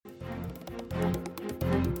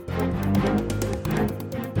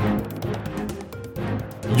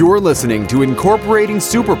You're listening to Incorporating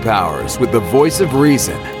Superpowers with the voice of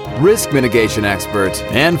reason, risk mitigation expert,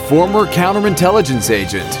 and former counterintelligence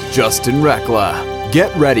agent, Justin Rekla.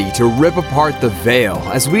 Get ready to rip apart the veil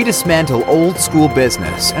as we dismantle old school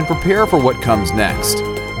business and prepare for what comes next.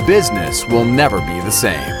 Business will never be the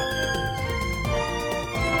same.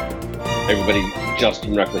 Hey everybody,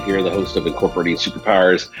 Justin Rekla here, the host of Incorporating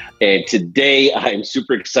Superpowers. And today I'm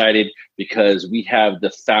super excited because we have the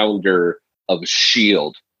founder of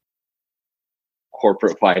Shield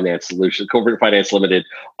Corporate Finance Limited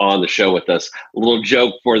on the show with us. A little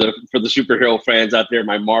joke for the superhero fans out there,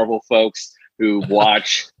 my Marvel folks who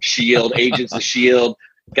watch Shield, Agents of Shield.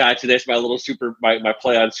 Gotcha. That's my little my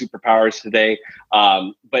play on superpowers today.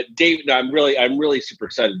 But David, I'm really super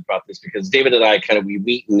excited about this because David and I we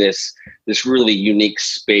meet in this really unique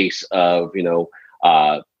space of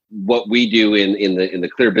what we do in the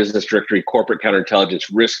Clear Business Directory, corporate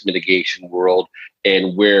counterintelligence, risk mitigation world,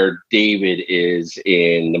 and where David is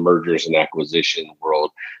in the mergers and acquisition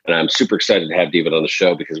world. And I'm super excited to have David on the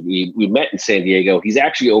show because we met in San Diego. He's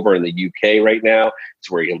actually over in the UK right now.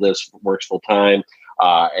 It's where he lives, works full time.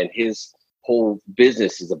 And his whole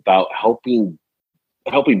business is about helping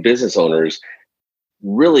business owners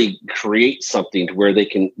really create something to where they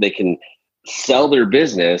can sell their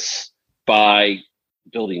business by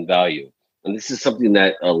building value. And this is something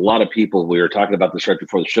that a lot of people, we were talking about this right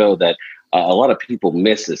before the show, that a lot of people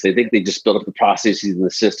miss this. They think they just build up the processes and the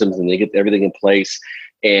systems and they get everything in place,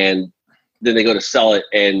 and then they go to sell it.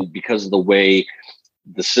 And because of the way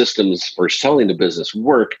the systems for selling the business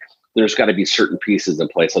work, there's got to be certain pieces in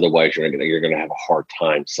place. Otherwise, you're going to have a hard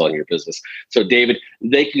time selling your business. So, David,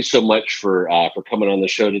 thank you so much for coming on the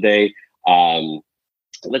show today.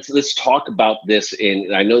 Let's talk about this.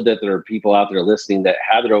 And I know that there are people out there listening that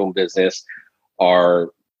have their own business,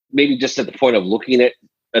 are maybe just at the point of looking at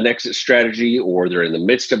an exit strategy, or they're in the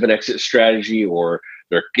midst of an exit strategy, or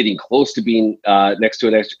they're getting close to being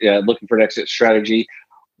looking for an exit strategy.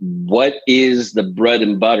 What is the bread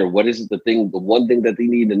and butter? What is the one thing that they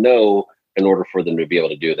need to know in order for them to be able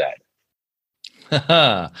to do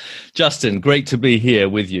that? Justin, great to be here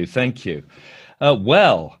with you. Thank you.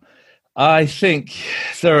 Well, I think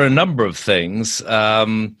there are a number of things.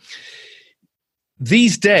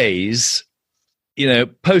 These days,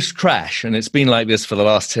 post-crash, and it's been like this for the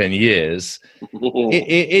last 10 years,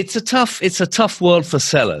 it's a tough world for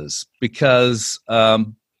sellers because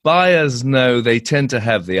buyers know they tend to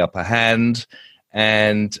have the upper hand,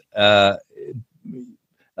 and a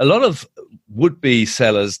lot of would-be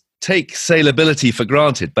sellers take saleability for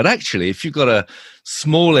granted. But actually, if you've got a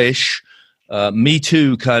smallish, Me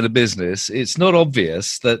Too kind of business, it's not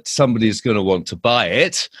obvious that somebody's going to want to buy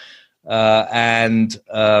it.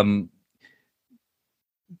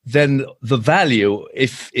 Then the value,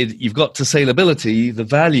 you've got to saleability, the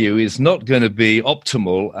value is not going to be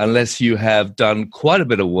optimal unless you have done quite a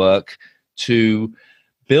bit of work to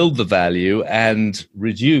build the value and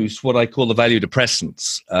reduce what I call the value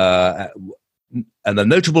depressants. And the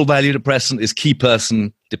notable value depressant is key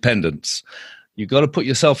person dependence. You've got to put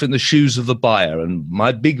yourself in the shoes of the buyer. And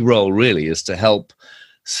my big role really is to help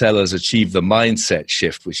sellers achieve the mindset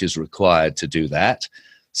shift which is required to do that.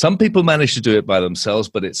 Some people manage to do it by themselves,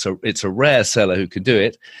 but it's a rare seller who can do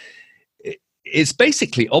it. It's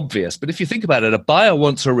basically obvious, but if you think about it, a buyer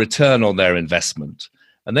wants a return on their investment,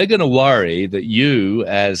 and they're going to worry that you,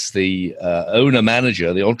 as the owner,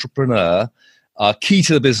 manager, the entrepreneur, are key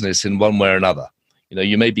to the business in one way or another.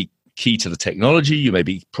 You may be key to the technology, you may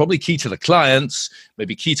be probably key to the clients,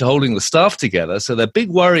 maybe key to holding the staff together. So their big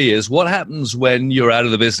worry is what happens when you're out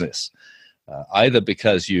of the business. Either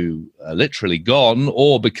because you are literally gone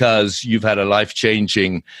or because you've had a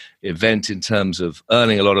life-changing event in terms of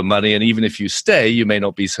earning a lot of money. And even if you stay, you may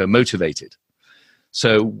not be so motivated.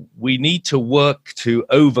 So we need to work to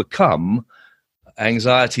overcome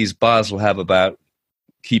anxieties buyers will have about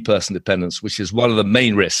key person dependence, which is one of the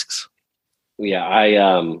main risks.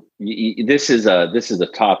 Yeah, this is a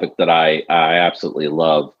topic that I absolutely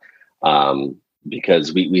love.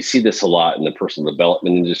 Because we see this a lot in the personal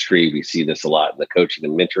development industry. We see this a lot in the coaching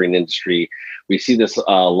and mentoring industry. We see this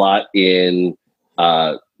a lot in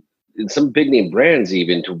some big name brands,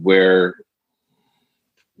 even, to where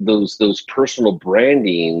those personal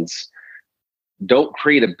brandings don't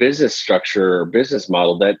create a business structure or business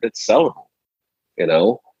model that's sellable.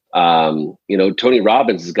 Tony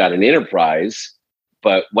Robbins has got an enterprise,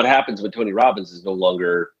 but what happens when Tony Robbins is no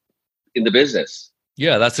longer in the business?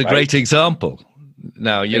 Yeah, that's a great example.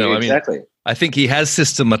 Now, exactly. I think he has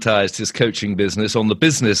systematized his coaching business on the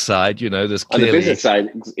business side. There's clearly on the business side,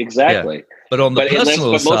 exactly. Yeah. But on the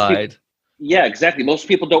personal side, Yeah, exactly. Most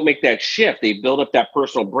people don't make that shift. They build up that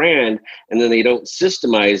personal brand, and then they don't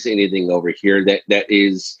systemize anything over here that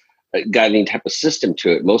is got any type of system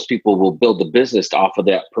to it. Most people will build the business off of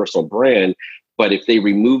that personal brand, but if they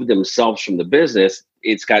remove themselves from the business,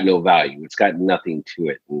 it's got no value. It's got nothing to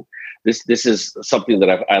it. And this is something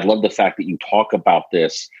that I love the fact that you talk about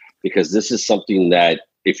this, because this is something that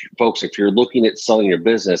if you're looking at selling your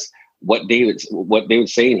business, what David's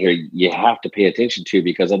saying here, you have to pay attention to,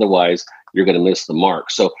 because otherwise you're going to miss the mark.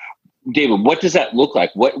 So, David, what does that look like?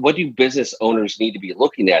 What do business owners need to be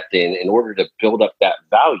looking at then in order to build up that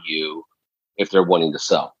value if they're wanting to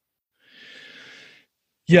sell?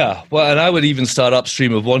 Yeah, well, and I would even start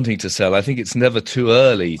upstream of wanting to sell. I think it's never too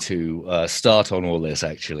early to start on all this,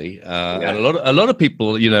 actually. And a lot of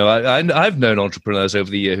people, I've known entrepreneurs over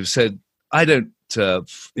the year who've said, I don't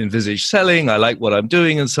envisage selling. I like what I'm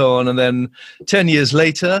doing and so on. And then 10 years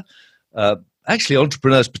later, actually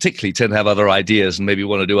entrepreneurs particularly tend to have other ideas and maybe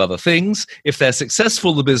want to do other things. If they're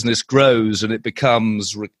successful, the business grows and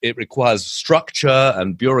it requires structure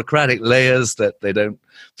and bureaucratic layers that they don't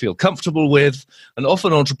feel comfortable with. And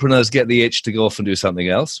often entrepreneurs get the itch to go off and do something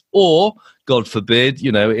else. Or, God forbid,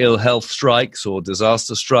 ill health strikes or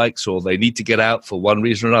disaster strikes, or they need to get out for one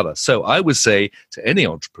reason or another. So I would say to any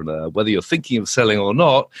entrepreneur, whether you're thinking of selling or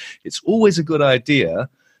not, it's always a good idea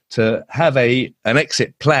to have an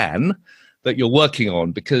exit plan that you're working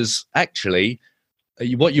on, because actually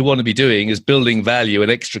what you want to be doing is building value and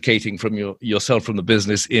extricating from yourself from the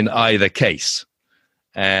business in either case.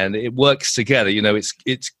 And it works together.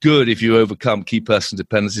 It's good if you overcome key person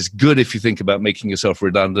dependence. It's good if you think about making yourself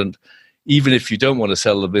redundant. Even if you don't want to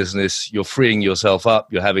sell the business, you're freeing yourself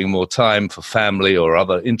up. You're having more time for family or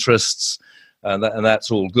other interests. And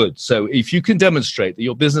that's all good. So if you can demonstrate that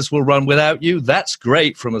your business will run without you, that's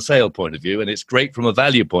great from a sale point of view, and it's great from a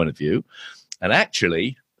value point of view. And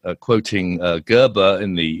actually, quoting Gerber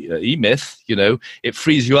in the E-Myth, it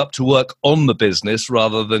frees you up to work on the business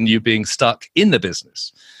rather than you being stuck in the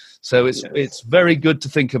business. So it's very good to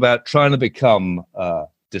think about trying to become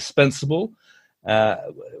dispensable,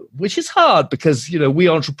 which is hard because, we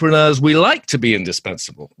entrepreneurs, we like to be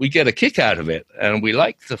indispensable. We get a kick out of it, and we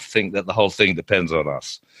like to think that the whole thing depends on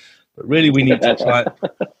us. But really, we need to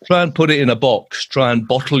try and put it in a box, try and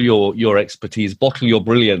bottle your expertise, bottle your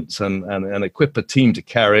brilliance, and equip a team to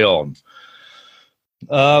carry on.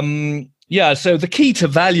 So the key to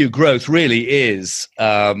value growth really is,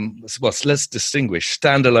 let's distinguish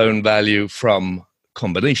standalone value from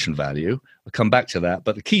combination value. I'll come back to that.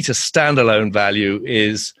 But the key to standalone value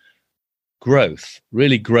is growth,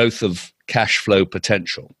 really growth of cash flow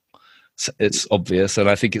potential. It's obvious, and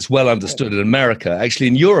I think it's well understood in America. Actually,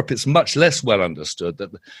 in Europe, it's much less well understood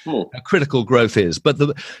that how critical growth is. But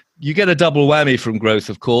you get a double whammy from growth,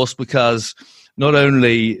 of course, because not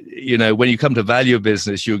only, when you come to value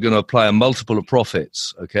business, you're going to apply a multiple of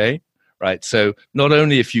profits, okay? Right? So not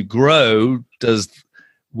only if you grow, does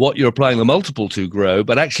what you're applying the multiple to grow,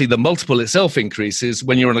 but actually the multiple itself increases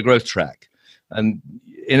when you're on a growth track. And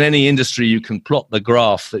in any industry, you can plot the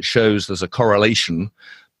graph that shows there's a correlation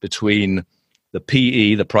between the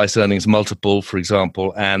PE, the price earnings multiple, for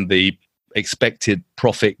example, and the expected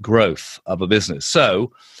profit growth of a business.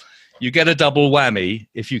 So you get a double whammy.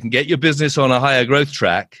 If you can get your business on a higher growth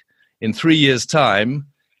track, in 3 years' time,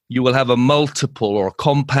 you will have a multiple or a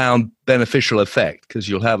compound beneficial effect, because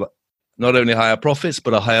you'll have not only higher profits,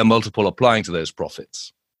 but a higher multiple applying to those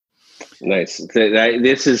profits. Nice.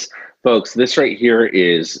 This is, folks, this right here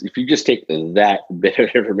is, if you just take that bit of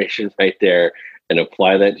information right there and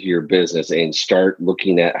apply that to your business and start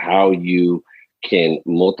looking at how you can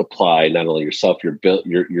multiply not only yourself, your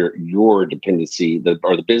dependency,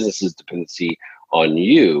 or the business's dependency on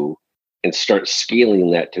you, and start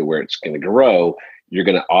scaling that to where it's going to grow, you're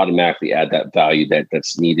going to automatically add that value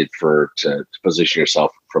that's needed to position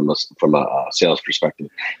yourself from a sales perspective.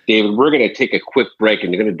 David, we're going to take a quick break,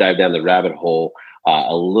 and you're going to dive down the rabbit hole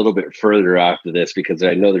a little bit further after this, because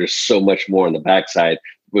I know there's so much more on the backside.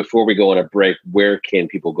 Before we go on a break, where can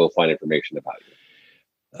people go find information about you?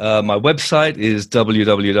 My website is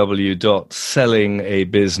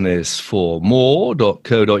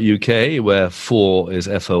www.sellingabusinessformore.co.uk, where for is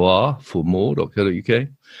FOR, for more.co.uk.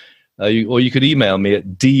 Or you could email me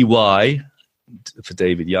at dy, for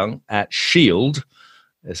David Young, at shield,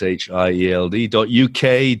 shield.uk.com.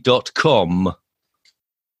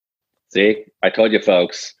 See, I told you,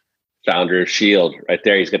 folks. Founder of Shield, right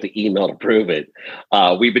there. He's got the email to prove it.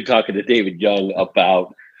 We've been talking to David Young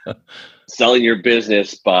about selling your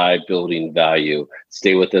business by building value.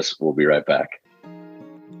 Stay with us. We'll be right back.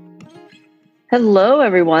 Hello,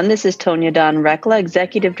 everyone. This is Tonya Dawn Rekla,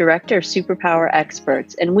 Executive Director of Superpower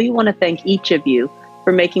Experts, and we want to thank each of you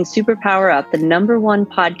for making Superpower Up the #1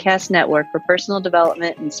 podcast network for personal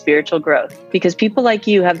development and spiritual growth. Because people like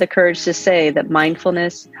you have the courage to say that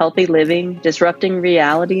mindfulness, healthy living, disrupting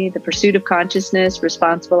reality, the pursuit of consciousness,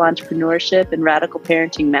 responsible entrepreneurship, and radical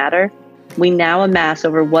parenting matter. We now amass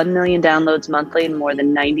over 1 million downloads monthly in more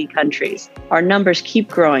than 90 countries. Our numbers keep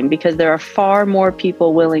growing because there are far more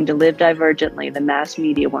people willing to live divergently than mass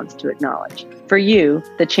media wants to acknowledge. For you,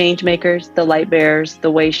 the change makers, the light bearers, the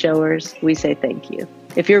way showers, we say thank you.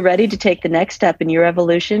 If you're ready to take the next step in your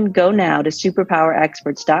evolution, go now to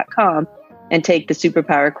superpowerexperts.com and take the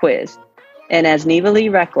Superpower Quiz. And as Neva Lee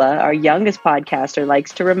Rekla, our youngest podcaster,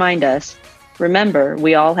 likes to remind us, remember,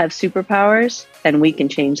 we all have superpowers and we can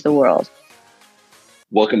change the world.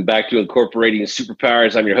 Welcome back to Incorporating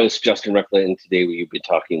Superpowers. I'm your host, Justin Rekla, and today we'll be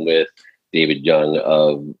talking with David Young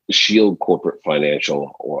of Shield Corporate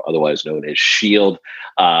Financial, or otherwise known as Shield.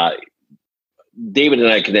 David and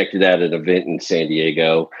I connected at an event in San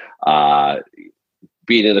Diego.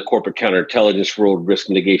 Being in the corporate counterintelligence world, risk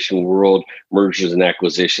mitigation world, mergers and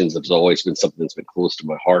acquisitions has always been something that's been close to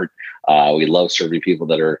my heart. We love serving people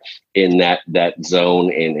that are in that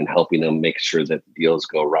zone and helping them make sure that the deals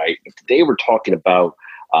go right. But today we're talking about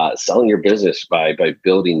selling your business by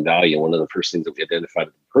building value. One of the first things that we identified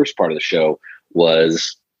in the first part of the show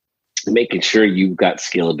was making sure you've got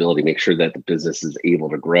scalability, make sure that the business is able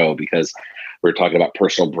to grow, because we're talking about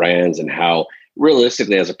personal brands and how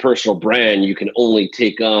realistically, as a personal brand, you can only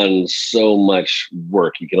take on so much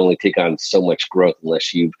work. You can only take on so much growth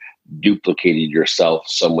unless you've duplicated yourself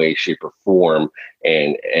some way, shape, or form,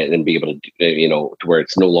 and then be able to, to where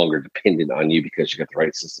it's no longer dependent on you because you got the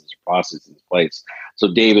right systems and processes in place.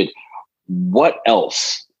 So, David, what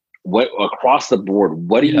else? What across the board?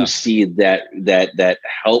 What do you see that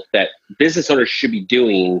help that business owners should be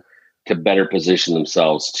doing to better position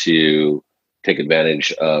themselves to take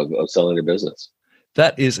advantage of selling their business?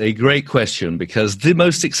 That is a great question, because the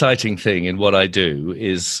most exciting thing in what I do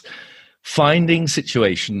is finding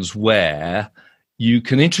situations where you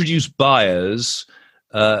can introduce buyers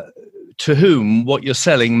to whom what you're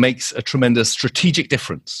selling makes a tremendous strategic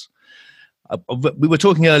difference. We were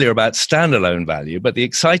talking earlier about standalone value, but the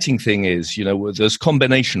exciting thing is, there's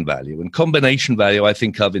combination value. And combination value I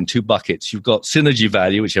think of in two buckets. You've got synergy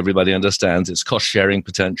value, which everybody understands. It's cost-sharing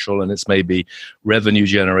potential, and it's maybe revenue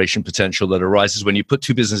generation potential that arises when you put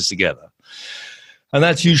two businesses together. And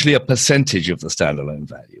that's usually a percentage of the standalone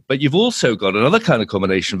value. But you've also got another kind of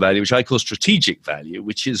combination value, which I call strategic value,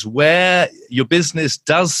 which is where your business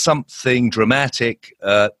does something dramatic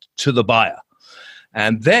to the buyer.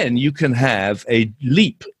 And then you can have a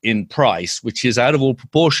leap in price, which is out of all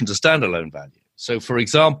proportion to standalone value. So, for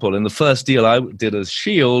example, in the first deal I did as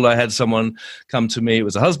Shield, I had someone come to me. It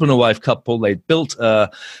was a husband and wife couple. They'd built a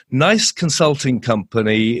nice consulting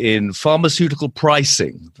company in pharmaceutical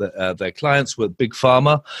pricing. Their clients were Big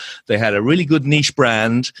Pharma. They had a really good niche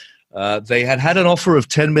brand. They had an offer of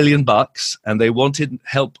 $10 million, and they wanted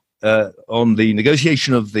help on the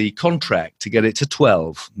negotiation of the contract to get it to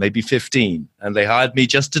 12, maybe 15. And they hired me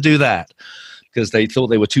just to do that because they thought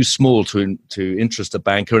they were too small to interest a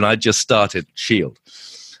banker, and I just started Shield.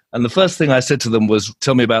 And the first thing I said to them was,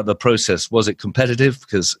 tell me about the process. Was it competitive?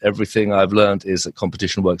 Because everything I've learned is that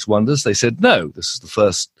competition works wonders. They said, no, this is the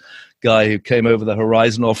first guy who came over the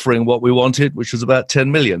horizon offering what we wanted, which was about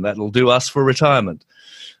 10 million. That'll do us for retirement.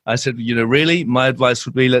 I said, really, my advice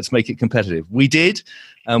would be, let's make it competitive. We did,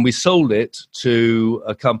 and we sold it to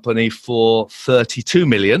a company for 32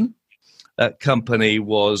 million. That company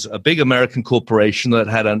was a big American corporation that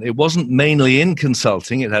it wasn't mainly in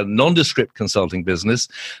consulting. It had a nondescript consulting business,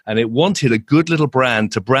 and it wanted a good little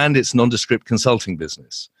brand to brand its nondescript consulting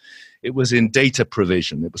business. It was in data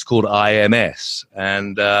provision. It was called IMS,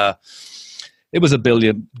 and it was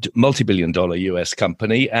a multi-billion-dollar US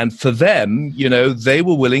company. And for them, they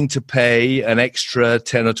were willing to pay an extra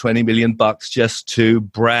 10 or 20 million bucks just to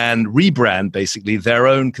rebrand basically their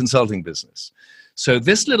own consulting business. So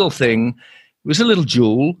this little thing was a little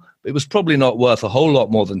jewel. It was probably not worth a whole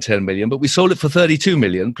lot more than 10 million, but we sold it for 32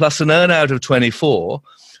 million plus an earnout of 24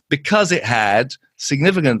 because it had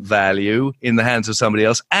significant value in the hands of somebody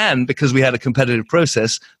else, and because we had a competitive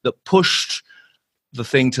process that pushed the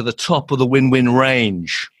thing to the top of the win-win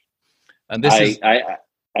range. And this I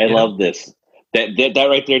love this. That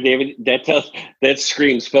right there, David, that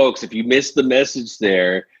screams, folks, if you missed the message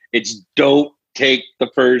there, it's don't take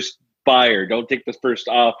the first buyer, don't take the first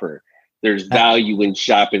offer. There's value in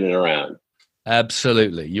shopping it around.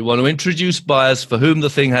 Absolutely. You want to introduce buyers for whom the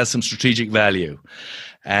thing has some strategic value.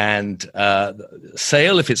 And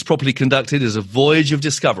sale, if it's properly conducted, is a voyage of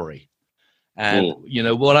discovery. And,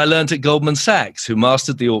 what I learned at Goldman Sachs, who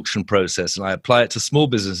mastered the auction process, and I apply it to small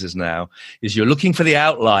businesses now, is you're looking for the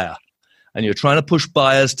outlier and you're trying to push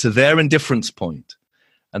buyers to their indifference point.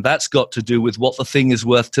 And that's got to do with what the thing is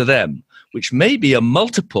worth to them, which may be a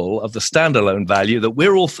multiple of the standalone value that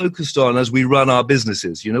we're all focused on as we run our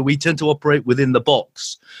businesses. We tend to operate within the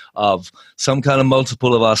box of some kind of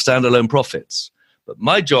multiple of our standalone profits. But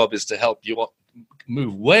my job is to help you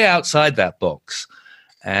move way outside that box.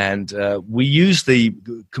 And we use the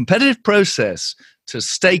competitive process to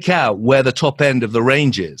stake out where the top end of the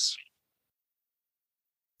range is.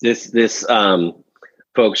 This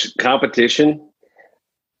folks,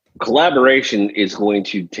 collaboration is going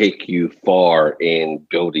to take you far in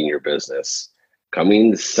building your business.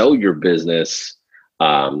 Coming to sell your business,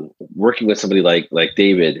 working with somebody like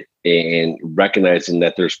David, and recognizing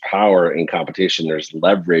that there's power in competition, there's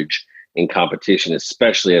leverage in competition,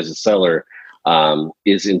 especially as a seller,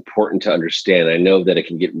 is important to understand. I know that it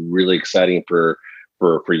can get really exciting for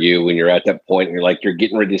you when you're at that point and you're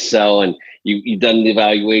getting ready to sell and you've done the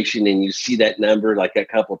evaluation and you see that number, like that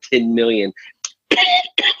couple 10 million,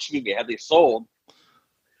 excuse me, had they sold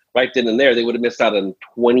right then and there, they would have missed out on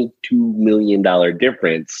 $22 million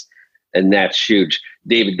difference. And that's huge.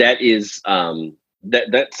 David, that is,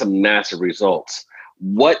 that's some massive results.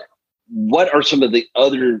 What are some of the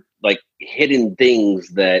other hidden things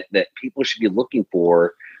that people should be looking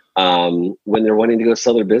for when they're wanting to go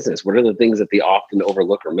sell their business? What are the things that they often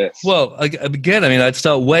overlook or miss? Well, again, I'd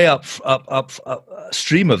start way up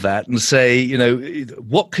stream of that and say,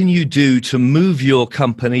 what can you do to move your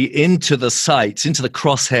company into the sights, into the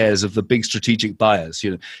crosshairs of the big strategic buyers?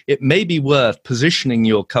 It may be worth positioning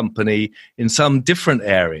your company in some different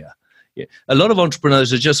area. A lot of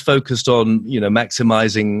entrepreneurs are just focused on,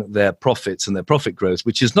 maximizing their profits and their profit growth,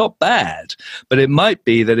 which is not bad. But it might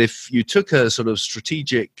be that if you took a sort of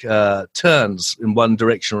strategic turns in one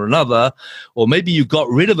direction or another, or maybe you got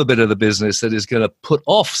rid of a bit of the business that is going to put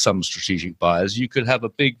off some strategic buyers, you could have a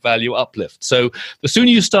big value uplift. So the sooner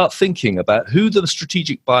you start thinking about who the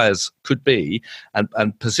strategic buyers could be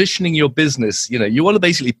and positioning your business, you want to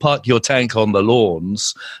basically park your tank on the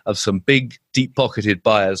lawns of some big, deep-pocketed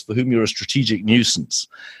buyers for whom you're a strategic nuisance,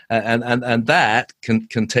 and that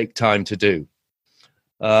can take time to do.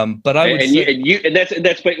 But I would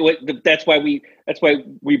that's why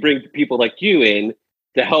we bring people like you in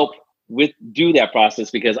to help do that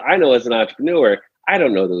process, because I know as an entrepreneur, I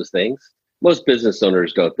don't know those things. Most business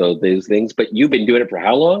owners don't know those things, but you've been doing it for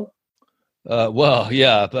how long? About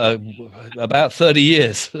 30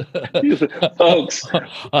 years, folks.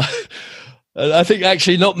 I think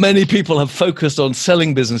actually not many people have focused on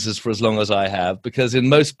selling businesses for as long as I have, because in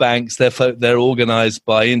most banks they're organized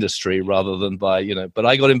by industry rather than by, but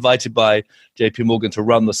I got invited by JP Morgan to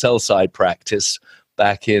run the sell side practice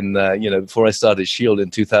back in, before I started Shield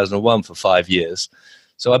in 2001 for 5 years.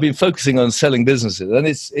 So I've been focusing on selling businesses, and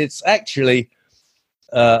it's actually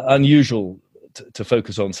unusual to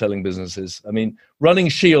focus on selling businesses. Running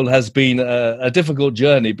Shield has been a difficult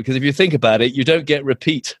journey, because if you think about it, you don't get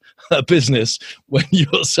repeat business when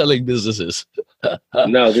you're selling businesses.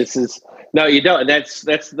 No, you don't. And that's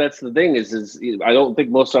the thing is I don't think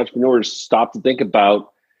most entrepreneurs stop to think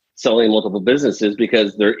about selling multiple businesses,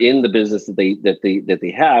 because they're in the business that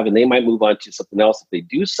they have, and they might move on to something else if they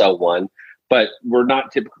do sell one. But we're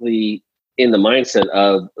not typically in the mindset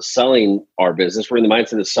of selling our business. We're in the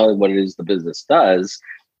mindset of selling what it is the business does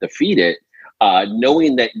to feed it,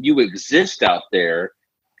 knowing that you exist out there.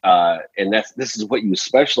 And this is what you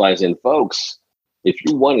specialize in, folks. If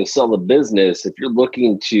you want to sell a business, if you're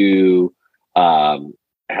looking to have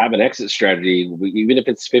an exit strategy, even if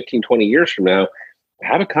it's 15, 20 years from now,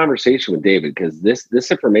 have a conversation with David, because this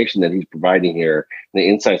information that he's providing here, the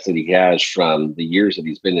insights that he has from the years that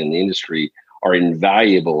he's been in the industry, are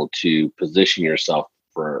invaluable to position yourself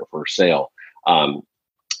for sale.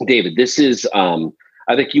 David, this is,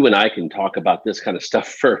 I think you and I can talk about this kind of stuff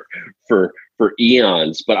for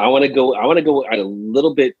eons, but I want to go at a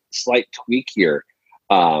little bit slight tweak here.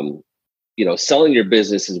 Selling your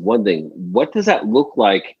business is one thing. What does that look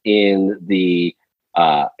like in the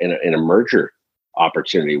in a merger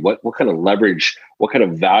opportunity? What kind of leverage, what kind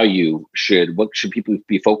of value should people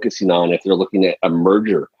be focusing on if they're looking at a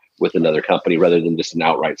merger with another company rather than just an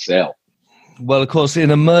outright sale? Well, of course,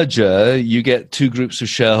 in a merger, you get two groups of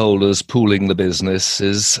shareholders pooling the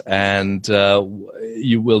businesses, and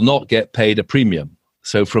you will not get paid a premium.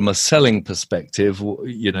 So from a selling perspective,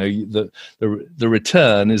 the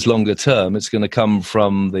return is longer term. It's going to come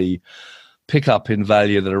from the pickup in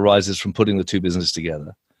value that arises from putting the two businesses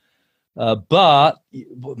together. But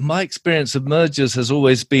my experience of mergers has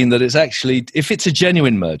always been that it's actually, if it's a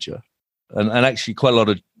genuine merger, and actually quite a lot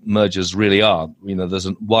of mergers really aren't, there's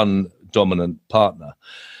one dominant partner.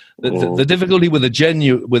 The difficulty with a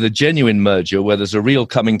genuine merger, where there's a real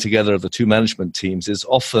coming together of the two management teams, is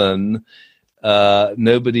often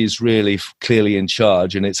nobody's really clearly in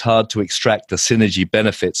charge, and it's hard to extract the synergy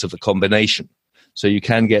benefits of the combination. So you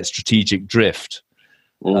can get strategic drift.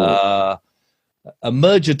 A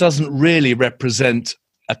merger doesn't really represent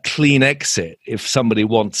a clean exit if somebody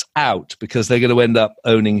wants out, because they're going to end up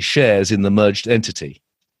owning shares in the merged entity.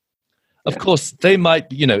 Of course, they might,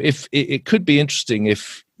 if it could be interesting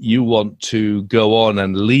if you want to go on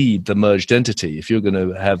and lead the merged entity, if you're going to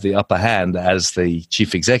have the upper hand as the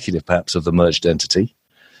chief executive, perhaps, of the merged entity.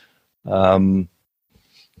 I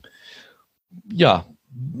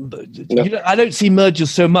don't see mergers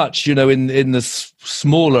so much, in the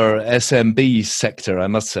smaller SMB sector, I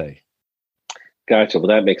must say. Gotcha. Well,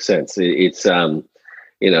 that makes sense. It's,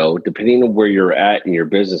 depending on where you're at in your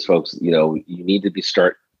business, folks, you need to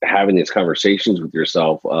start having these conversations with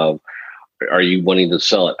yourself of, are you wanting to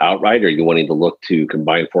sell it outright? Or are you wanting to look to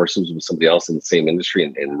combine forces with somebody else in the same industry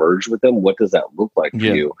and merge with them? What does that look like for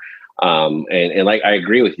you? And like, I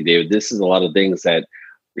agree with you, David. This is a lot of things that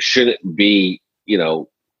shouldn't be, it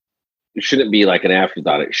shouldn't be like an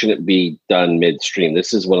afterthought. It shouldn't be done midstream.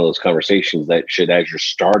 This is one of those conversations that should, as you're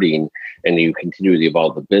starting and you continue to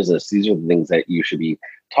evolve the business, these are the things that you should be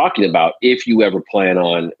talking about if you ever plan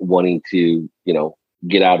on wanting to,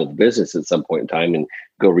 get out of the business at some point in time and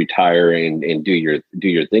go retire and do your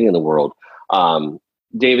thing in the world.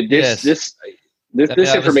 David, this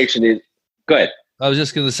information is, go ahead. I was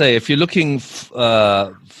just going to say, if you're looking for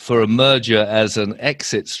a merger as an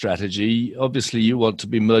exit strategy, obviously you want to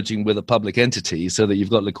be merging with a public entity so that you've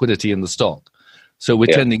got liquidity in the stock. So we're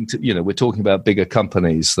tending to, we're talking about bigger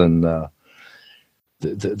companies than the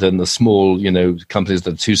small, companies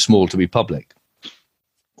that are too small to be public.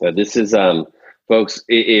 This is, folks,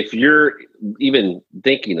 if you're even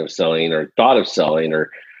thinking of selling or thought of selling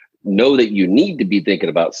or know that you need to be thinking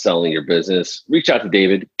about selling your business, reach out to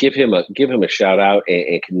David, give him a shout out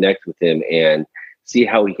and connect with him and see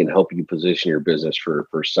how he can help you position your business for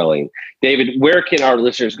selling. David, where can our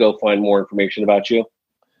listeners go find more information about you?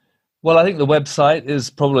 Well, I think the website is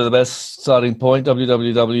probably the best starting point,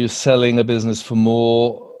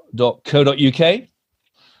 www.sellingabusinessformore.co.uk.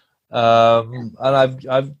 And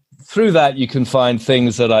I've through that, you can find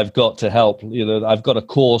things that I've got to help. I've got a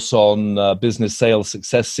course on business sales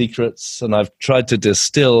success secrets, and I've tried to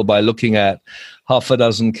distill by looking at half a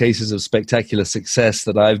dozen cases of spectacular success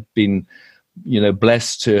that I've been,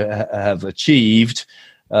 blessed to have achieved,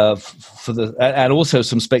 and also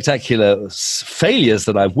some spectacular failures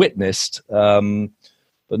that I've witnessed,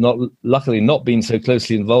 but luckily not been so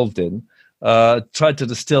closely involved in. Tried to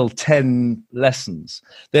distill 10 lessons.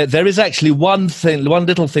 There is actually one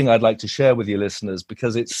little thing I'd like to share with your listeners,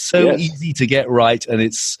 because it's so easy to get right and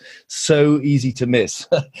it's so easy to miss.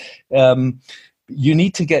 You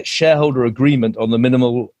need to get shareholder agreement on the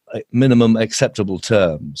minimum acceptable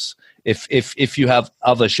terms. If you have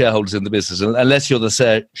other shareholders in the business, unless you're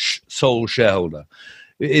the sole shareholder,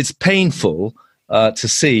 it's painful to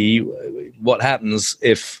see what happens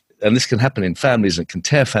if. And this can happen in families and can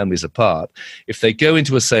tear families apart if they go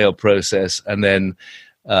into a sale process and then,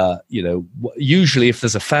 usually if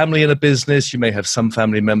there's a family in a business, you may have some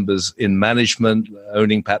family members in management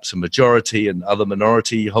owning perhaps a majority and other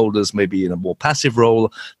minority holders maybe in a more passive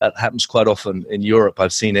role. That happens quite often in Europe.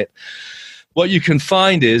 I've seen it. What you can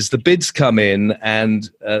find is the bids come in and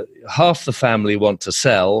half the family want to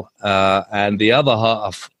sell and the other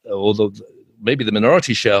half, or maybe the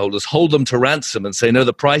minority shareholders, hold them to ransom and say, no,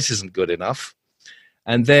 the price isn't good enough.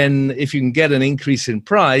 And then if you can get an increase in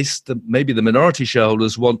price, maybe the minority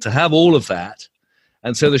shareholders want to have all of that.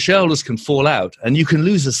 And so the shareholders can fall out and you can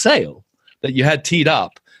lose a sale that you had teed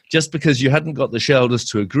up just because you hadn't got the shareholders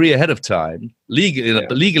to agree ahead of time, in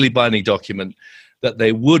a legally binding document, that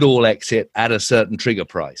they would all exit at a certain trigger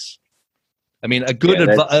price. I mean,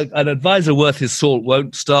 an advisor worth his salt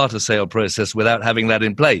won't start a sale process without having that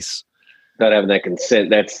in place. Not having that consent,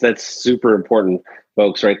 that's super important,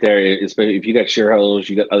 folks, right there. Especially if you got shareholders,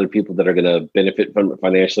 you got other people that are going to benefit from it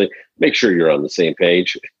financially. Make sure you're on the same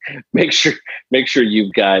page. Make sure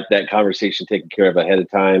you've got that conversation taken care of ahead of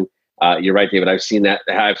time. You're right, David. I've seen that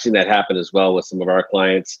happen as well with some of our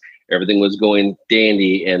clients. Everything was going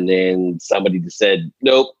dandy, and then somebody just said,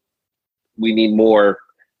 "Nope, we need more,"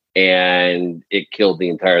 and it killed the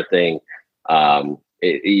entire thing.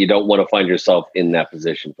 You don't want to find yourself in that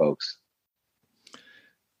position, folks.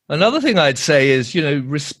 Another thing I'd say is,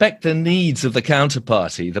 respect the needs of the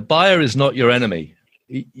counterparty. The buyer is not your enemy.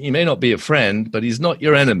 He may not be a friend, but he's not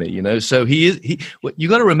your enemy, So you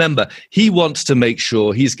got to remember, he wants to make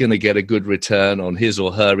sure he's going to get a good return on his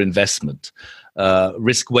or her investment,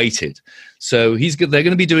 risk weighted. So they're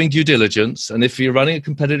going to be doing due diligence. And if you're running a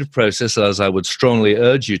competitive process, as I would strongly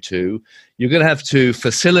urge you to, you're going to have to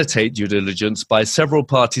facilitate due diligence by several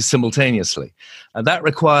parties simultaneously. And that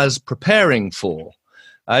requires preparing for.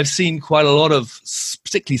 I've seen quite a lot of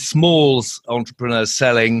particularly small entrepreneurs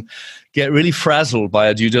selling get really frazzled by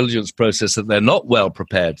a due diligence process that they're not well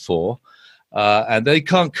prepared for. And they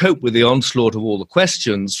can't cope with the onslaught of all the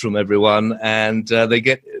questions from everyone. And they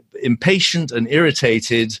get impatient and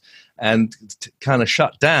irritated and kind of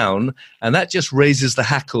shut down. And that just raises the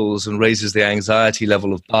hackles and raises the anxiety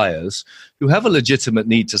level of buyers who have a legitimate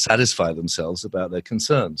need to satisfy themselves about their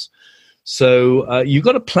concerns. So you've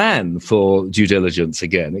got to plan for due diligence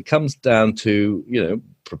again. It comes down to,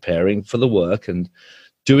 preparing for the work and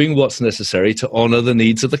doing what's necessary to honor the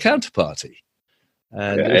needs of the counterparty.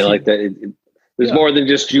 And I like that. There's more than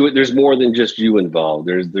just you. There's more than just you involved.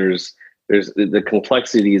 There's the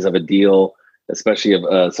complexities of a deal, especially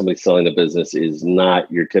of somebody selling a business, is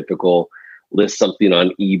not your typical list something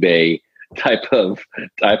on eBay type of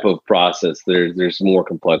process. There's more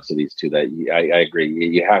complexities to that. I agree.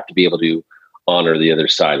 You have to be able to honor the other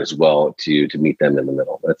side as well to meet them in the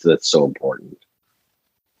middle. That's so important.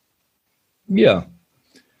 Yeah.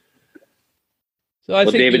 So I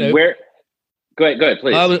think, David, Go ahead,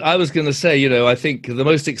 please. I was going to say, I think the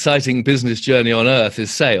most exciting business journey on earth is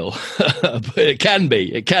sale. But it can be,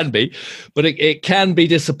 but it can be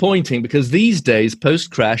disappointing because these days,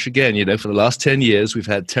 post-crash, again, for the last 10 years, we've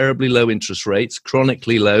had terribly low interest rates,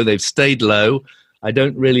 chronically low. They've stayed low. I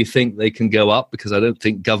don't really think they can go up because I don't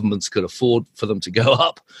think governments could afford for them to go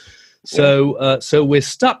up. So we're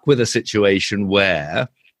stuck with a situation where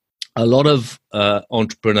a lot of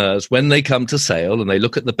entrepreneurs, when they come to sale and they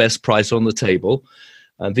look at the best price on the table,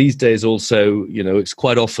 and these days also, it's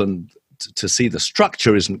quite often to see the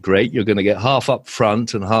structure isn't great. You're going to get half up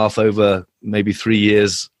front and half over maybe 3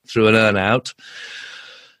 years through an earn out.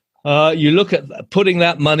 You look at putting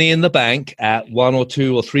that money in the bank at 1 or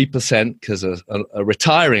 2 or 3%, because a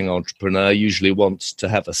retiring entrepreneur usually wants to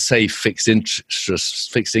have a safe fixed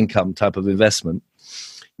income type of investment.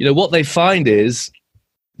 What they find is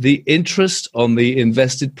the interest on the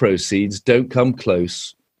invested proceeds don't come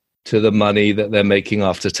close to the money that they're making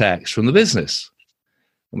after tax from the business.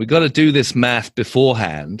 And we've got to do this math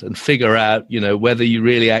beforehand and figure out, whether you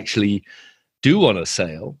really actually do want a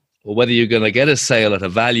sale, or whether you're going to get a sale at a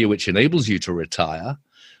value which enables you to retire,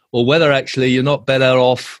 or whether actually you're not better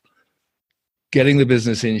off getting the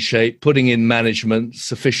business in shape, putting in management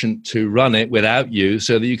sufficient to run it without you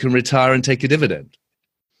so that you can retire and take a dividend.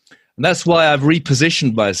 And that's why I've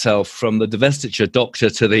repositioned myself from the divestiture doctor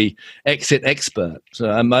to the exit expert. So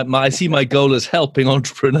I see my goal as helping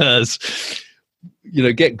entrepreneurs,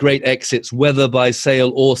 get great exits, whether by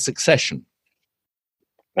sale or succession.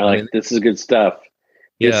 This is good stuff.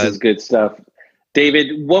 This is good stuff.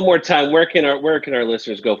 David, one more time, where can our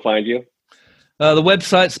listeners go find you? The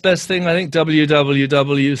website's best thing, I think,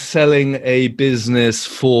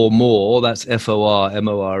 www.sellingabusinessformore, that's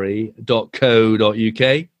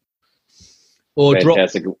FORMORE.co.uk. Or drop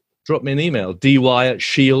me an email,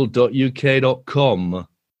 dy@shield.uk.com.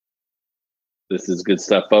 This is good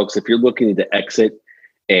stuff, folks. If you're looking to exit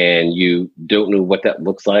and you don't know what that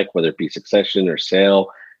looks like, whether it be succession or sale,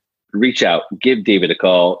 reach out, give David a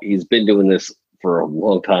call. He's been doing this for a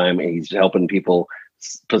long time, and he's helping people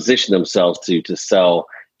position themselves to sell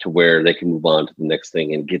to where they can move on to the next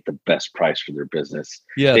thing and get the best price for their business.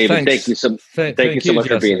 Yeah, David, thanks. thank you so much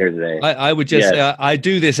for being here today. I would just say I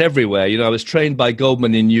do this everywhere. I was trained by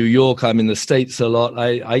Goldman in New York. I'm in the States a lot.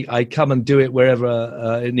 I come and do it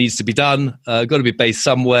wherever it needs to be done. Got to be based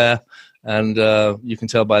somewhere. And you can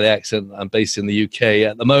tell by the accent I'm based in the UK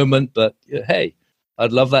at the moment. But hey,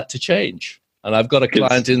 I'd love that to change. And I've got a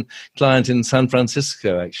client in San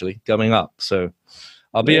Francisco actually coming up. So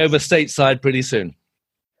I'll be over stateside pretty soon.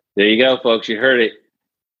 There you go, folks. You heard it.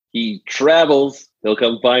 He travels. He'll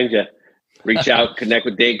come find you. Reach out, connect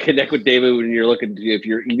with David when you're looking to, if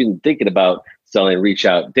you're even thinking about selling, reach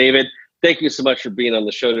out. David, thank you so much for being on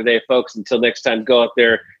the show today, folks. Until next time, go out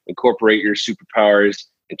there, incorporate your superpowers,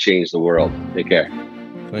 and change the world. Take care.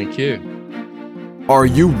 Thank you. Are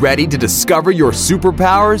you ready to discover your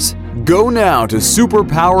superpowers? Go now to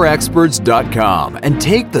superpowerexperts.com and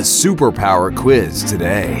take the superpower quiz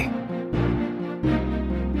today.